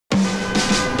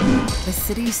The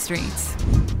city streets,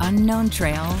 unknown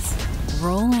trails,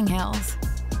 rolling hills.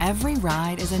 Every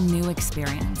ride is a new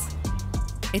experience.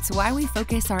 It's why we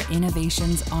focus our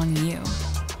innovations on you.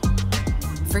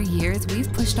 For years,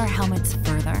 we've pushed our helmets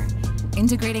further,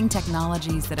 integrating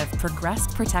technologies that have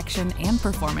progressed protection and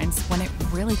performance when it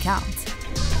really counts.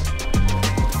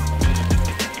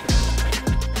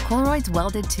 Koroyd's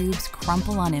welded tubes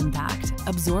crumple on impact,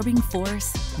 absorbing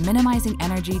force, minimizing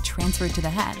energy transferred to the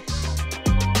head.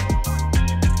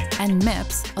 And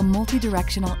MIPS, a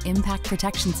multi-directional impact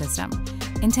protection system,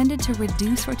 intended to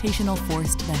reduce rotational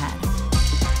force to the head.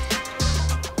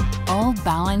 All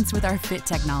balanced with our fit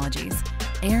technologies,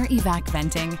 air-evac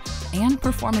venting, and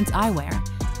performance eyewear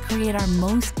create our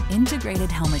most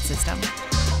integrated helmet system.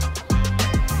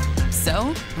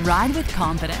 So, ride with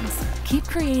confidence, keep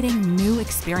creating new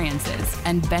experiences,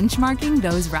 and benchmarking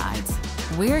those rides.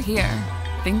 We're here,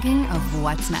 thinking of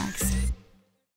what's next.